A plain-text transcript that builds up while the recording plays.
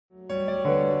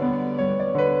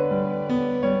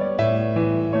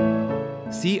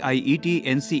CIET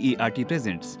NCERT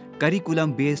presents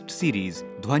curriculum-based series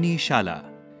Dhwani Shala.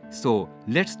 So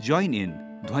let's join in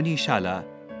Dhwani Shala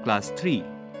Class 3.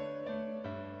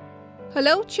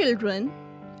 Hello children,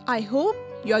 I hope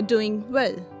you are doing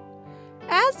well.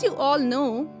 As you all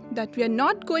know that we are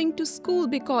not going to school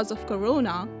because of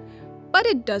Corona, but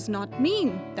it does not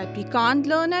mean that we can't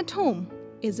learn at home,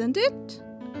 isn't it?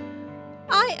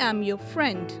 I am your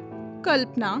friend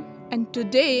Kalpana, and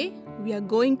today we are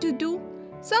going to do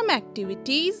some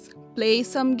activities, play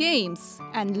some games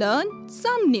and learn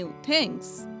some new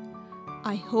things.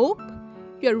 I hope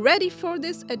you are ready for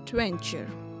this adventure.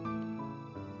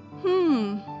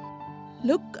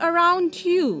 Look around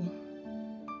you.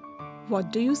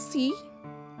 What do you see?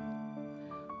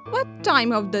 What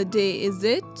time of the day is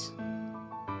it?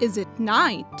 Is it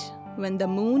night when the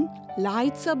moon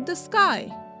lights up the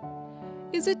sky?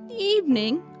 Is it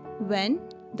evening when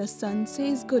the sun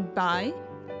says goodbye?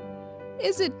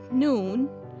 Is it noon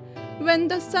when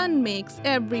the sun makes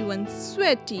everyone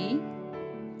sweaty?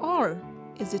 Or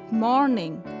is it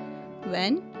morning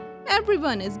when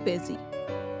everyone is busy?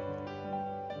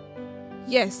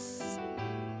 Yes,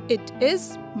 it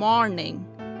is morning.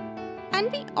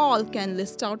 And we all can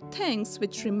list out things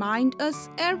which remind us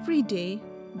every day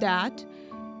that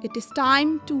it is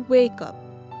time to wake up.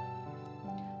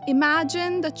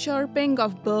 Imagine the chirping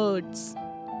of birds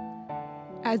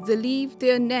as they leave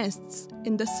their nests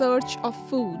in the search of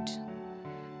food,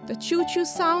 the choo-choo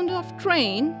sound of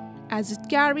train as it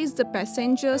carries the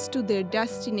passengers to their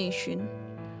destination,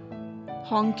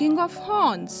 honking of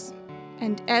horns,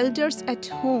 and elders at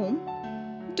home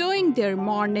doing their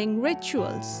morning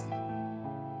rituals.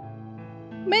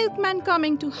 Milkman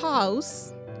coming to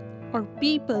house, or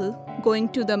people going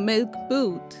to the milk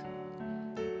booth.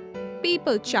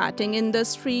 People chatting in the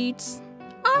streets.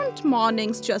 Aren't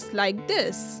mornings just like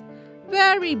this?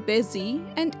 Very busy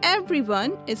and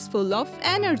everyone is full of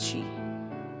energy.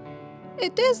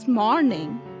 It is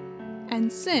morning,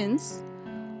 and since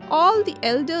all the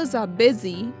elders are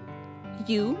busy,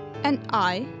 you and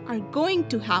I are going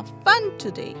to have fun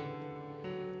today.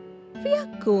 We are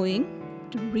going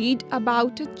to read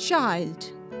about a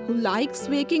child who likes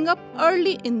waking up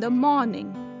early in the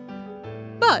morning.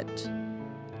 But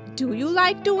do you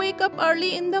like to wake up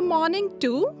early in the morning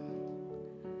too?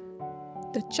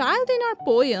 The child in our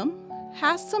poem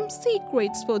has some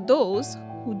secrets for those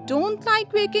who don't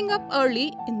like waking up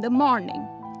early in the morning.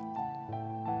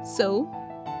 So,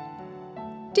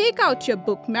 take out your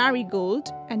book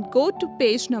Marigold and go to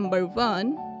page number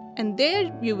 1, and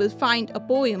there you will find a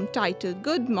poem titled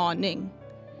Good Morning.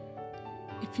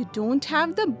 If you don't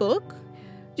have the book,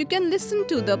 you can listen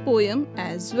to the poem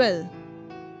as well.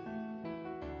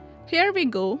 Here we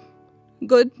go.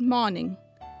 Good morning.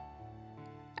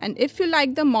 And if you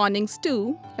like the mornings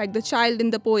too, like the child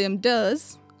in the poem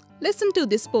does, listen to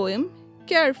this poem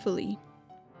carefully.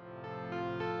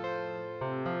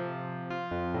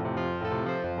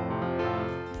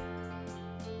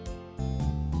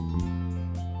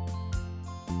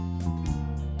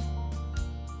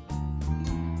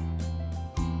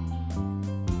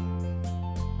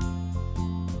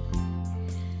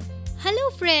 Hello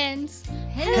friends!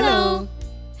 Hello!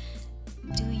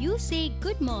 Do you say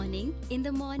good morning in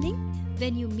the morning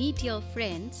when you meet your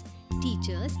friends,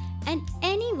 teachers and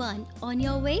anyone on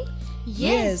your way?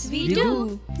 Yes, we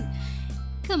do.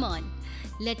 Come on,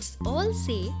 let's all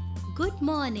say good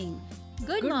morning.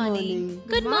 Good morning.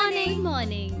 Good morning. Good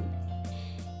morning.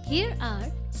 Here are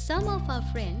some of our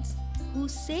friends who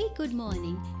say good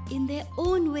morning in their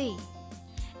own way.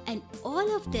 And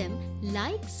all of them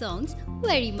like songs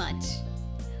very much.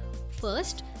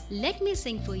 First, let me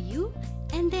sing for you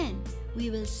and then we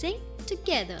will sing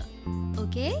together.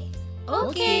 Okay?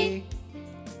 Okay.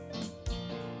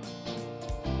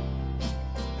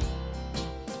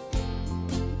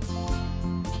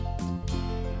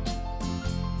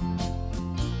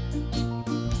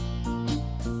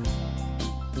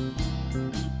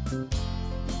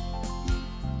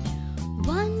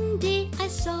 One day I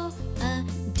saw a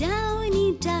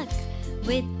downy duck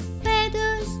with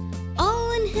feathers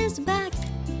on his back.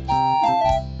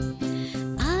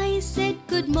 I said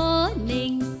good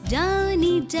morning,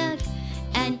 downy duck,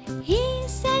 and he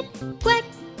said quack,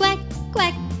 quack,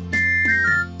 quack.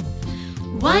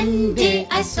 One day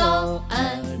I saw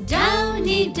a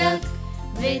downy duck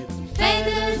with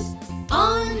feathers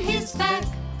on his back.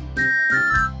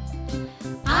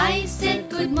 I said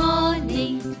good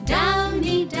morning,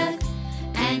 downy duck,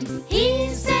 and he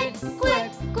said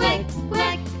quack, quack,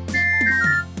 quack.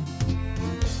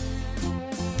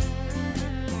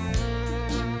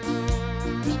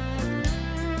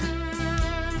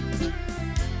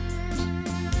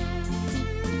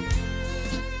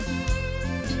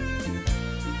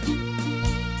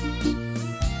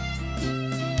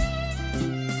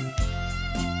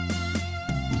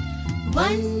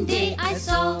 One day I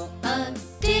saw a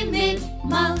timid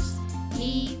mouse.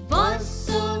 He was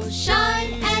so shy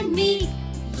and meek.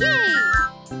 Yay!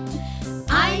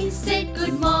 I said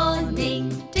good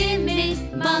morning,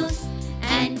 timid mouse,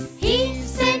 and he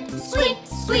said sweet,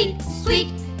 sweet, sweet.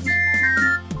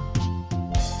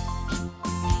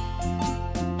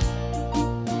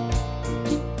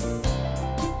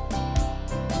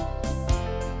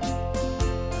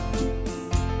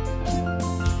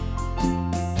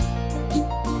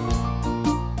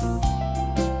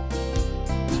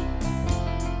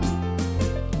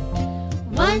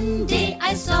 One day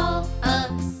I saw a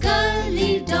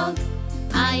curly dog.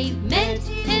 I met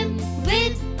him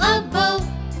with a bow.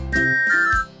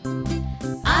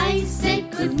 I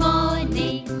said good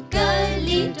morning,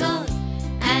 curly dog,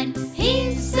 and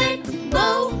he said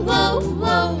whoa, whoa,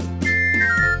 whoa.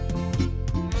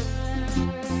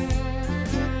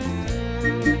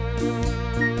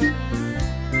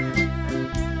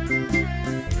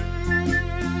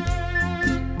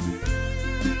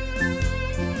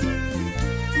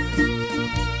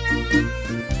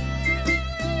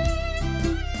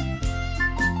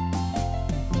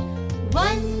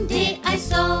 One day I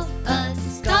saw a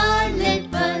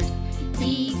scarlet bird.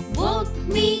 He woke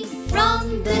me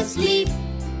from the sleep.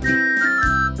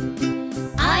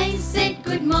 I said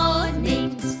good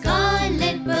morning,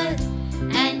 scarlet bird,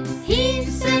 and he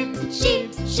said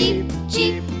cheep, cheep,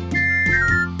 cheep.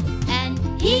 And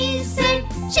he said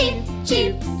cheep,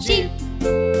 cheep, cheep.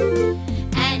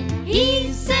 And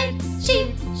he said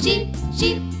cheep, cheep,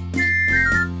 cheep.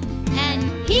 And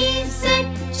he said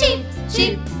cheep,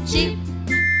 cheep, cheep.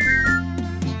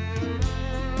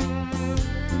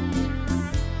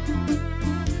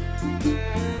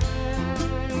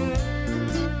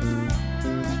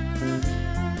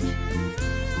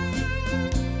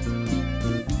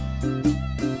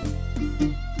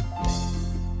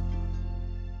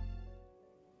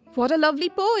 What a lovely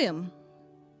poem!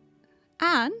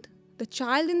 And the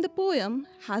child in the poem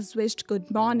has wished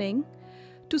good morning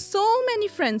to so many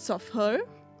friends of her.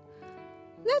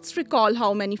 Let's recall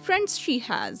how many friends she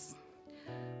has.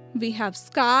 We have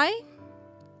sky,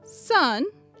 sun,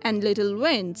 and little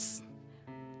winds.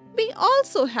 We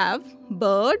also have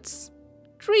birds,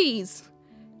 trees,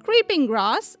 creeping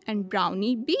grass, and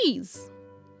brownie bees.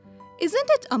 Isn't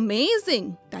it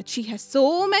amazing that she has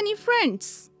so many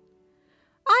friends?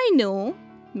 I know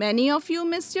many of you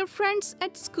miss your friends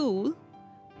at school,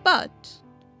 but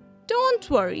don't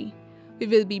worry, we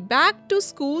will be back to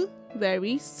school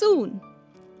very soon.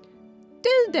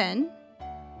 Till then,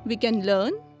 we can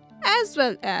learn as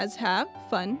well as have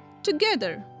fun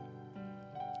together.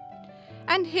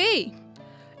 And hey,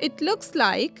 it looks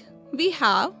like we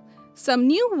have some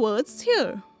new words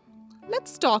here.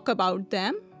 Let's talk about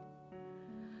them.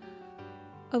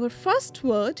 Our first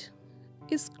word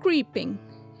is creeping,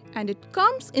 and it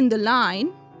comes in the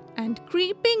line and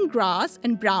creeping grass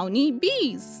and brownie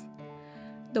bees.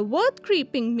 The word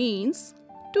creeping means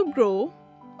to grow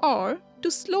or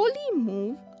to slowly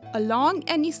move along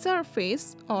any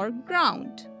surface or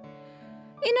ground.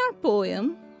 In our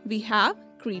poem, we have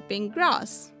creeping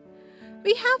grass.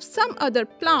 We have some other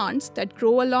plants that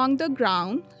grow along the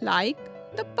ground like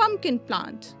the pumpkin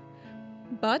plant.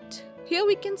 But here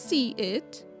we can see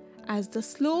it as the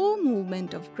slow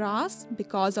movement of grass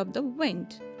because of the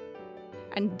wind.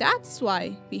 And that's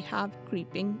why we have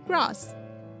creeping grass.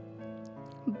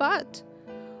 But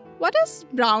what is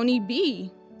brownie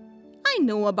bee? I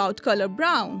know about color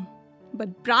brown,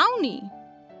 but brownie?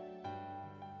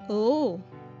 Oh,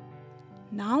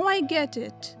 now I get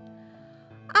it.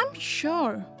 I'm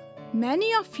sure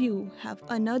many of you have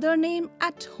another name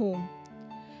at home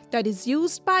that is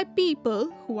used by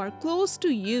people who are close to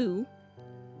you,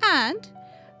 and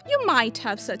you might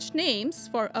have such names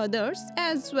for others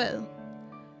as well.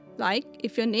 Like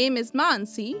if your name is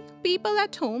Mansi, people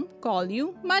at home call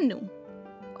you Manu.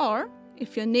 Or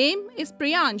if your name is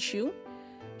Priyanshu,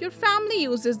 your family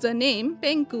uses the name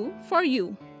Penku for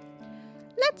you.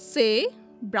 Let's say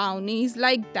Brownie is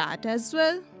like that as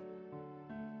well.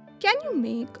 Can you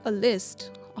make a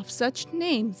list of such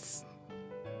names?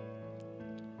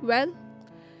 Well,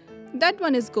 that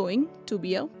one is going to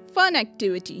be a fun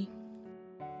activity.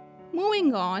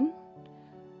 Moving on,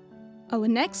 our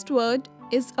next word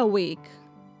is awake.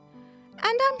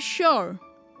 And I'm sure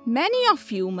many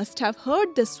of you must have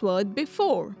heard this word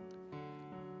before.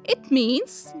 It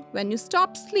means when you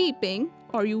stop sleeping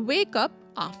or you wake up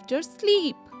after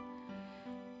sleep.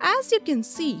 As you can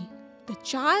see, the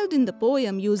child in the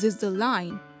poem uses the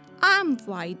line, "I'm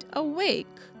wide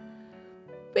awake,"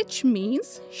 which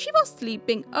means she was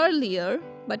sleeping earlier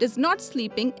but is not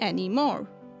sleeping anymore.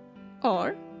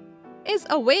 Or is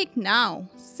awake now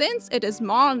since it is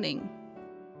morning.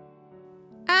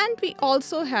 And we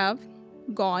also have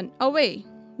gone away,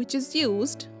 which is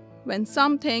used when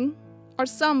something or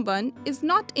someone is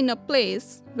not in a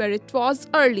place where it was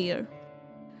earlier.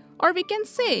 Or we can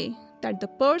say that the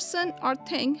person or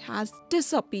thing has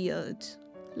disappeared.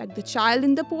 Like the child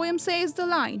in the poem says the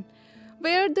line,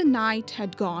 where the night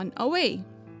had gone away.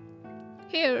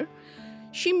 Here,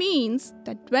 she means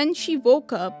that when she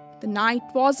woke up, the night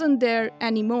wasn't there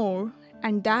anymore,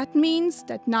 and that means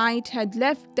that night had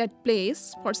left that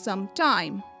place for some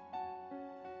time.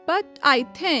 But I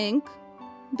think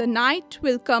the night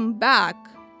will come back,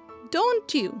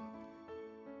 don't you?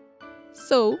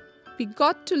 So, we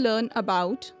got to learn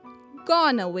about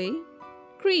gone away,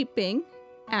 creeping,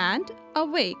 and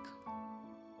awake.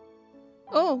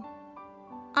 Oh,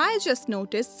 I just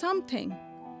noticed something.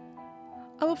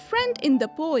 Our friend in the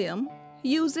poem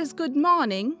uses good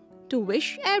morning to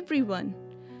wish everyone.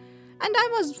 And I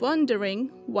was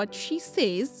wondering what she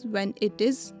says when it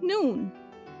is noon.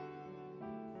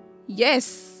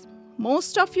 Yes,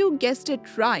 most of you guessed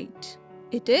it right.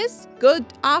 It is good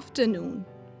afternoon.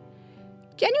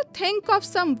 Can you think of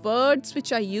some words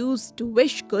which are used to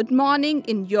wish good morning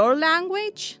in your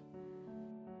language?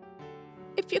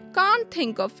 If you can't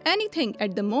think of anything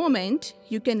at the moment,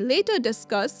 you can later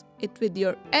discuss it with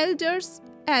your elders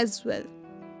as well.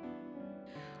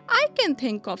 I can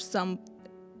think of some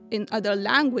in other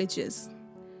languages.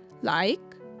 Like,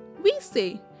 we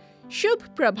say Shubh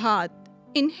Prabhat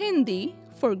in Hindi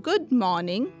for good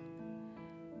morning.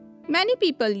 Many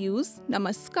people use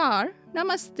Namaskar,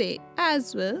 Namaste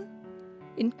as well.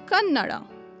 In Kannada,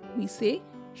 we say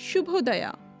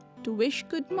Shubhodaya to wish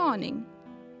good morning.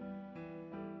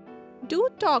 Do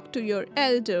talk to your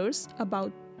elders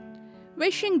about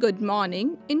wishing good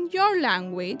morning in your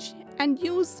language and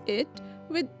use it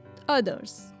with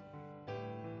others.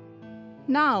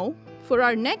 Now, for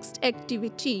our next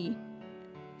activity,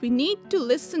 we need to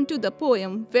listen to the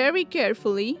poem very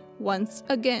carefully once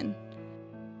again.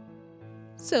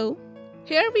 So,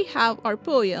 here we have our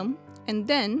poem, and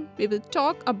then we will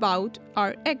talk about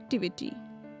our activity.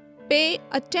 Pay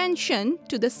attention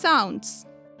to the sounds.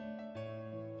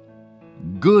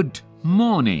 Good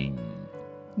morning.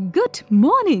 Good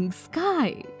morning,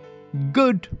 sky.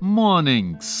 Good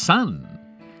morning, sun.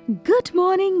 Good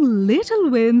morning, little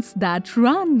winds that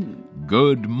run.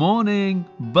 Good morning,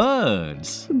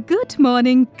 birds. Good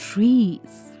morning,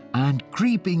 trees. And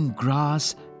creeping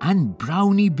grass and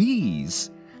brownie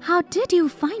bees. How did you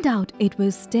find out it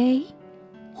was day?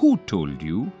 Who told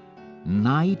you?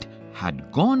 Night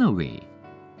had gone away.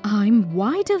 I'm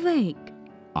wide awake.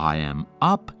 I am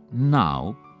up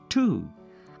now too.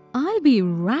 I'll be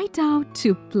right out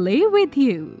to play with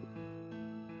you.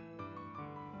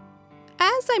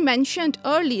 As I mentioned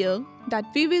earlier, that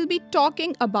we will be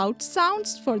talking about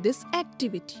sounds for this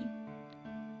activity.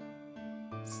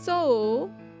 So,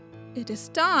 it is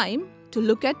time to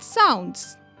look at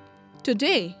sounds.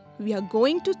 Today, we are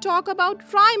going to talk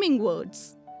about rhyming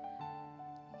words.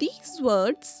 These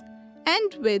words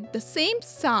end with the same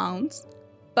sounds,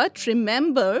 but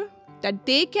remember that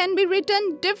they can be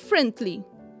written differently.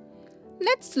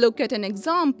 Let's look at an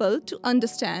example to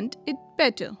understand it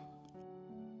better.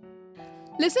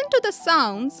 Listen to the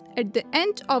sounds at the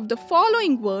end of the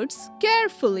following words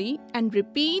carefully and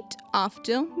repeat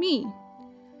after me.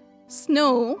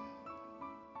 Snow,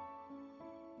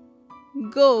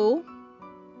 go,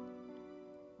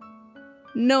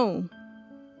 no.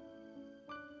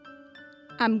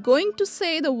 I'm going to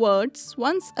say the words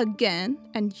once again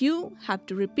and you have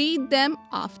to repeat them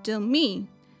after me.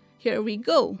 Here we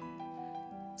go.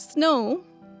 Snow,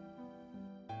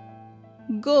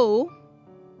 go,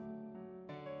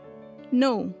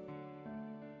 no.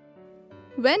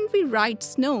 When we write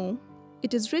snow,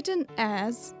 it is written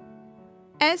as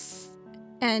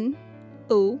S-N-O-W.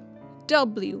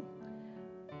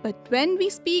 But when we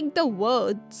speak the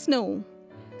word snow,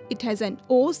 it has an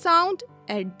O sound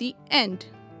at the end.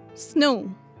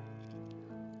 Snow.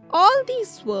 All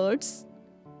these words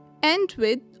end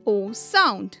with O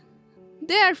sound.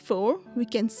 Therefore, we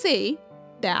can say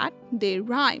that they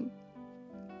rhyme.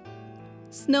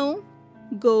 Snow,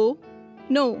 go,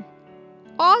 no.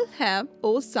 All have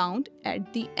O sound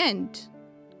at the end.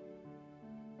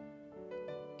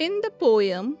 In the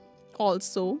poem,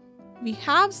 also, we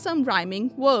have some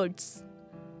rhyming words.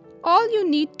 All you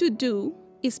need to do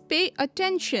is pay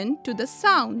attention to the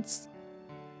sounds.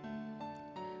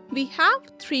 We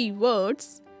have 3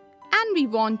 words and we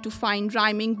want to find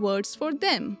rhyming words for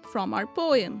them from our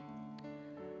poem.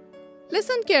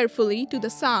 Listen carefully to the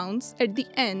sounds at the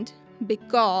end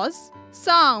because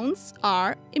Sounds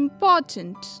are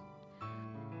important.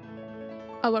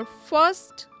 Our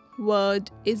first word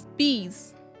is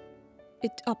bees.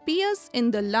 It appears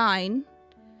in the line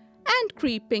and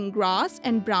creeping grass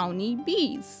and brownie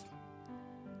bees.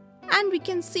 And we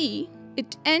can see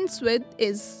it ends with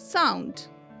is sound.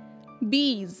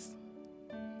 Bees.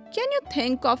 Can you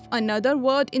think of another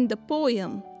word in the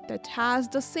poem that has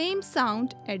the same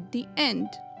sound at the end?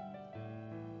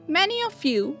 Many of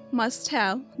you must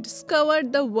have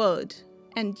discovered the word,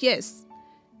 and yes,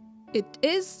 it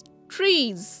is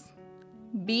trees.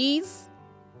 Bees,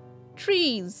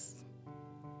 trees.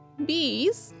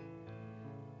 Bees,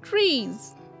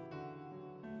 trees.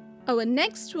 Our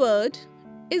next word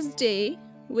is day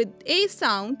with a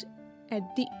sound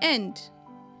at the end,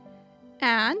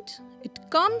 and it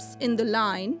comes in the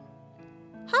line.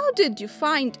 How did you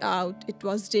find out it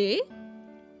was day?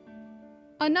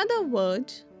 Another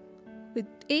word with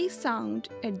a sound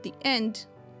at the end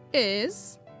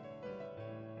is,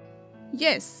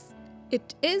 yes,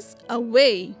 it is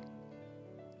away.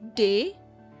 Day,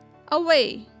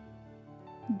 away.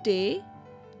 Day,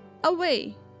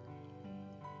 away.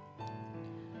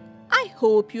 I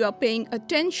hope you are paying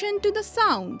attention to the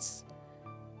sounds.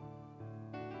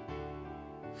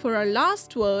 For our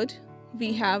last word,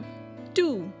 we have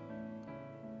to.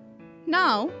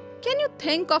 Now, can you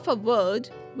think of a word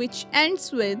which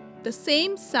ends with the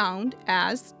same sound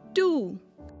as to?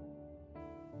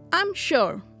 I'm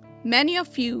sure many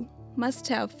of you must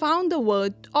have found the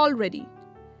word already.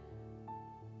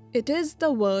 It is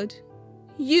the word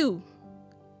you,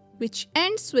 which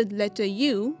ends with letter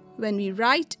U when we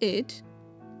write it,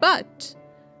 but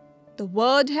the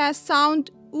word has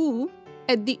sound oo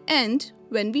at the end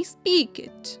when we speak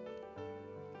it.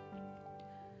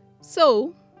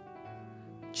 So,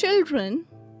 children,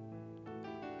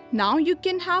 now you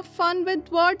can have fun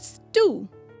with words too.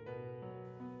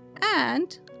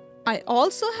 And I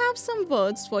also have some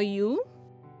words for you.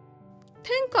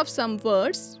 Think of some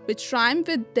words which rhyme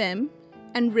with them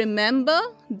and remember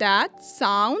that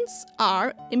sounds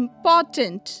are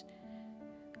important.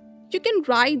 You can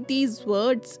write these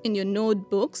words in your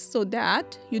notebooks so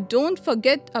that you don't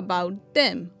forget about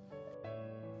them.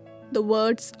 The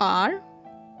words are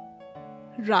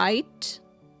right,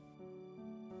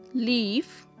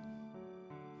 leaf,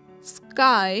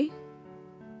 sky,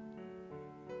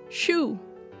 shoe.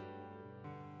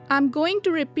 I'm going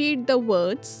to repeat the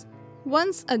words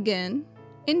once again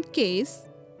in case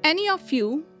any of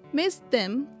you missed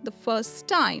them the first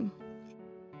time.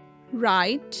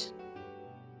 Right,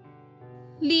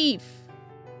 leaf,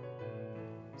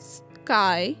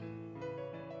 sky,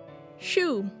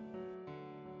 shoe.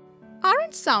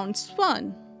 Aren't sounds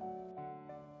fun?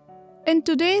 In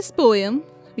today's poem,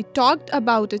 we talked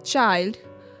about a child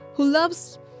who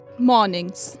loves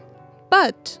mornings.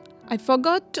 But I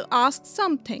forgot to ask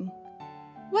something.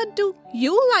 What do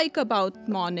you like about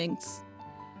mornings?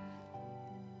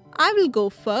 I will go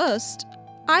first.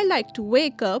 I like to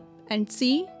wake up and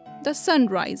see the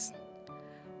sunrise.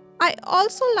 I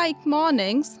also like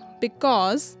mornings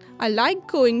because I like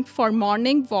going for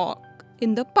morning walk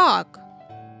in the park.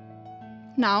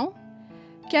 Now,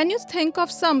 can you think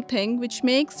of something which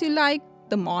makes you like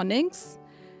the mornings?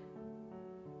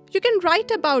 You can write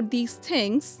about these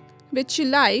things which you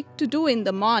like to do in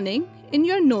the morning in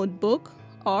your notebook,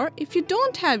 or if you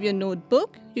don't have your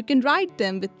notebook, you can write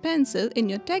them with pencil in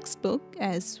your textbook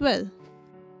as well.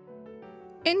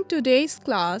 In today's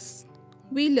class,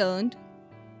 we learned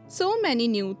so many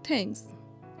new things.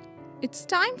 It's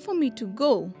time for me to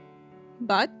go,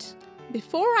 but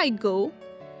before I go,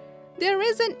 there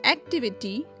is an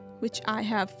activity which I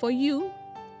have for you.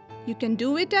 You can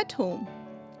do it at home.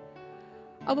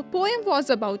 Our poem was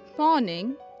about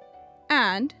morning,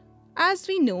 and as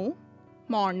we know,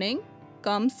 morning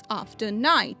comes after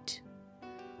night.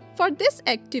 For this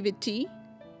activity,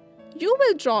 you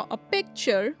will draw a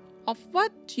picture of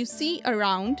what you see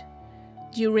around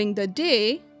during the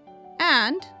day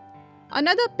and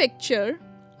another picture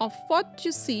of what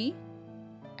you see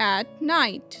at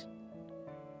night.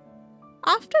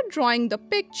 After drawing the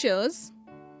pictures,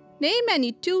 name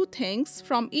any two things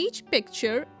from each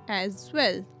picture as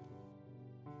well.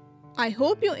 I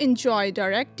hope you enjoyed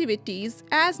our activities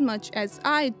as much as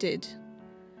I did.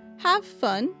 Have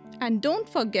fun and don't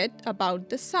forget about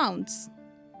the sounds.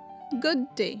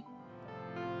 Good day.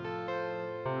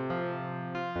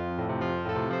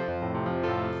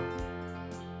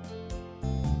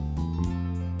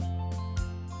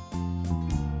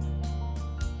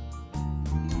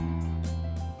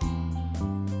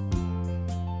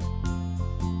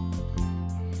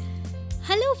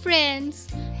 Hello friends.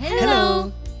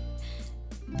 Hello.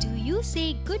 Do you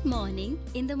say good morning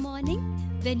in the morning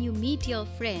when you meet your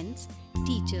friends,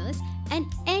 teachers, and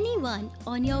anyone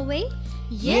on your way?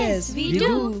 Yes, we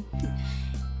do.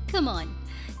 Come on,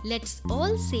 let's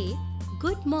all say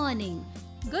good morning.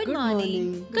 Good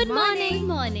morning. Good morning. Good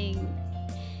morning.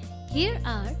 Here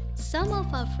are some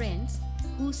of our friends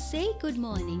who say good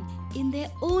morning in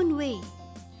their own way.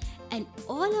 And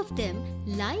all of them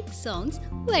like songs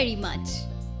very much.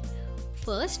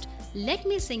 First, let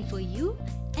me sing for you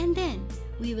and then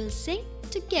we will sing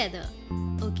together.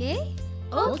 Okay?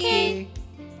 Okay.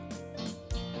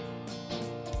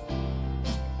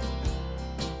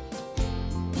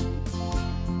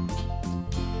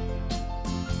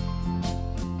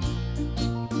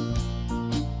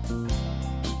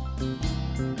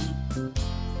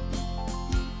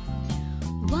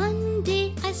 One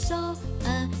day I saw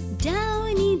a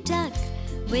downy duck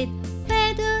with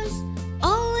feathers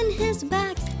on his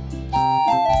back.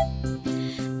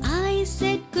 I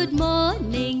said good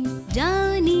morning,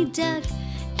 downy duck,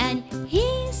 and he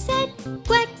said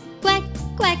quack, quack,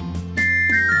 quack.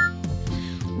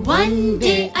 One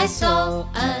day I saw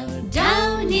a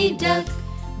downy duck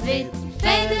with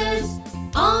feathers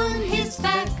on his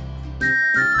back.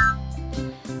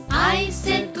 I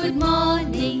said good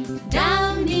morning,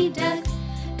 downy duck,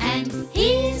 and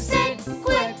he said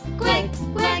quack, quack,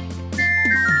 quack.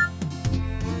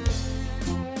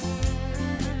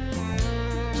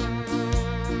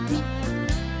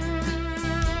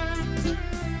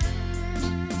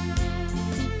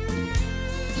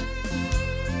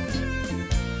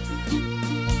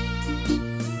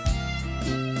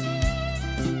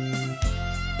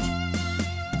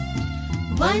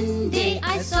 One day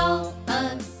I saw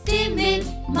a timid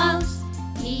mouse.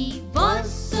 He was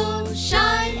so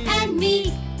shy and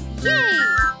meek. Yay!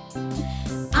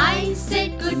 I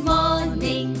said good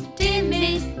morning,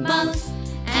 timid mouse,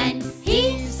 and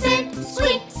he said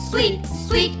sweet, sweet,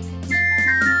 sweet.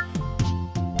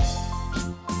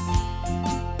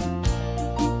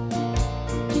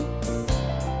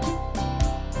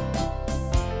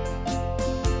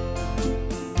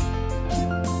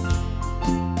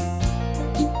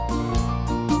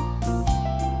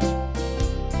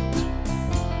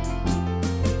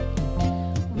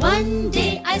 One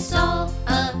day I saw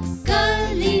a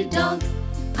curly dog.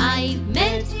 I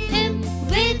met him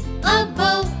with a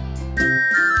bow.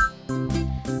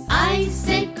 I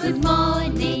said good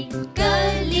morning,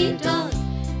 curly dog,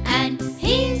 and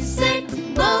he said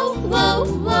whoa, whoa,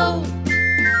 whoa.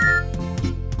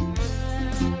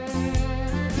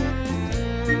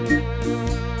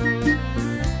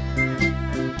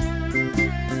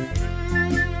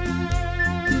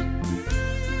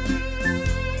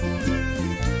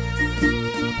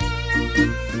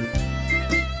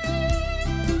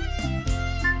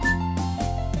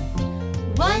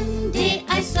 One day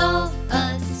I saw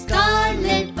a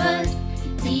scarlet bird.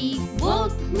 He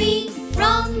woke me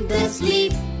from the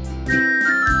sleep.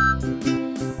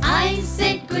 I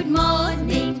said good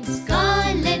morning,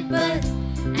 scarlet bird,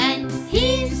 and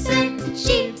he said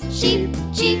sheep, sheep,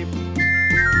 sheep.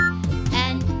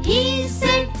 And he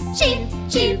said sheep,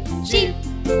 sheep, sheep.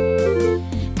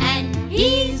 And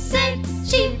he said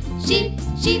sheep, sheep,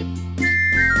 sheep.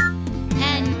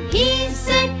 And he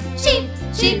said sheep,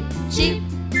 sheep, sheep.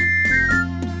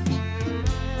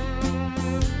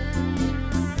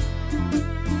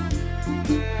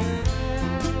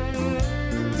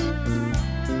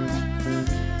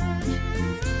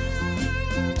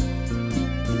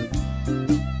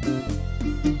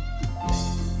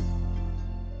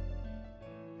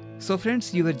 So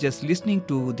friends, you were just listening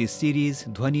to the series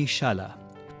Dhwani Shala.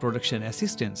 Production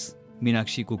assistants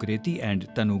Meenakshi Kukreti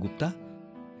and Tanu Gupta.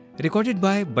 Recorded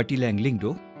by Batilang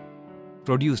Lingdo.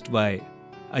 Produced by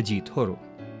Ajit Horo.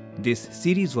 This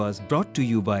series was brought to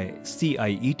you by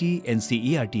CIET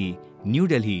NCERT, New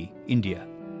Delhi, India.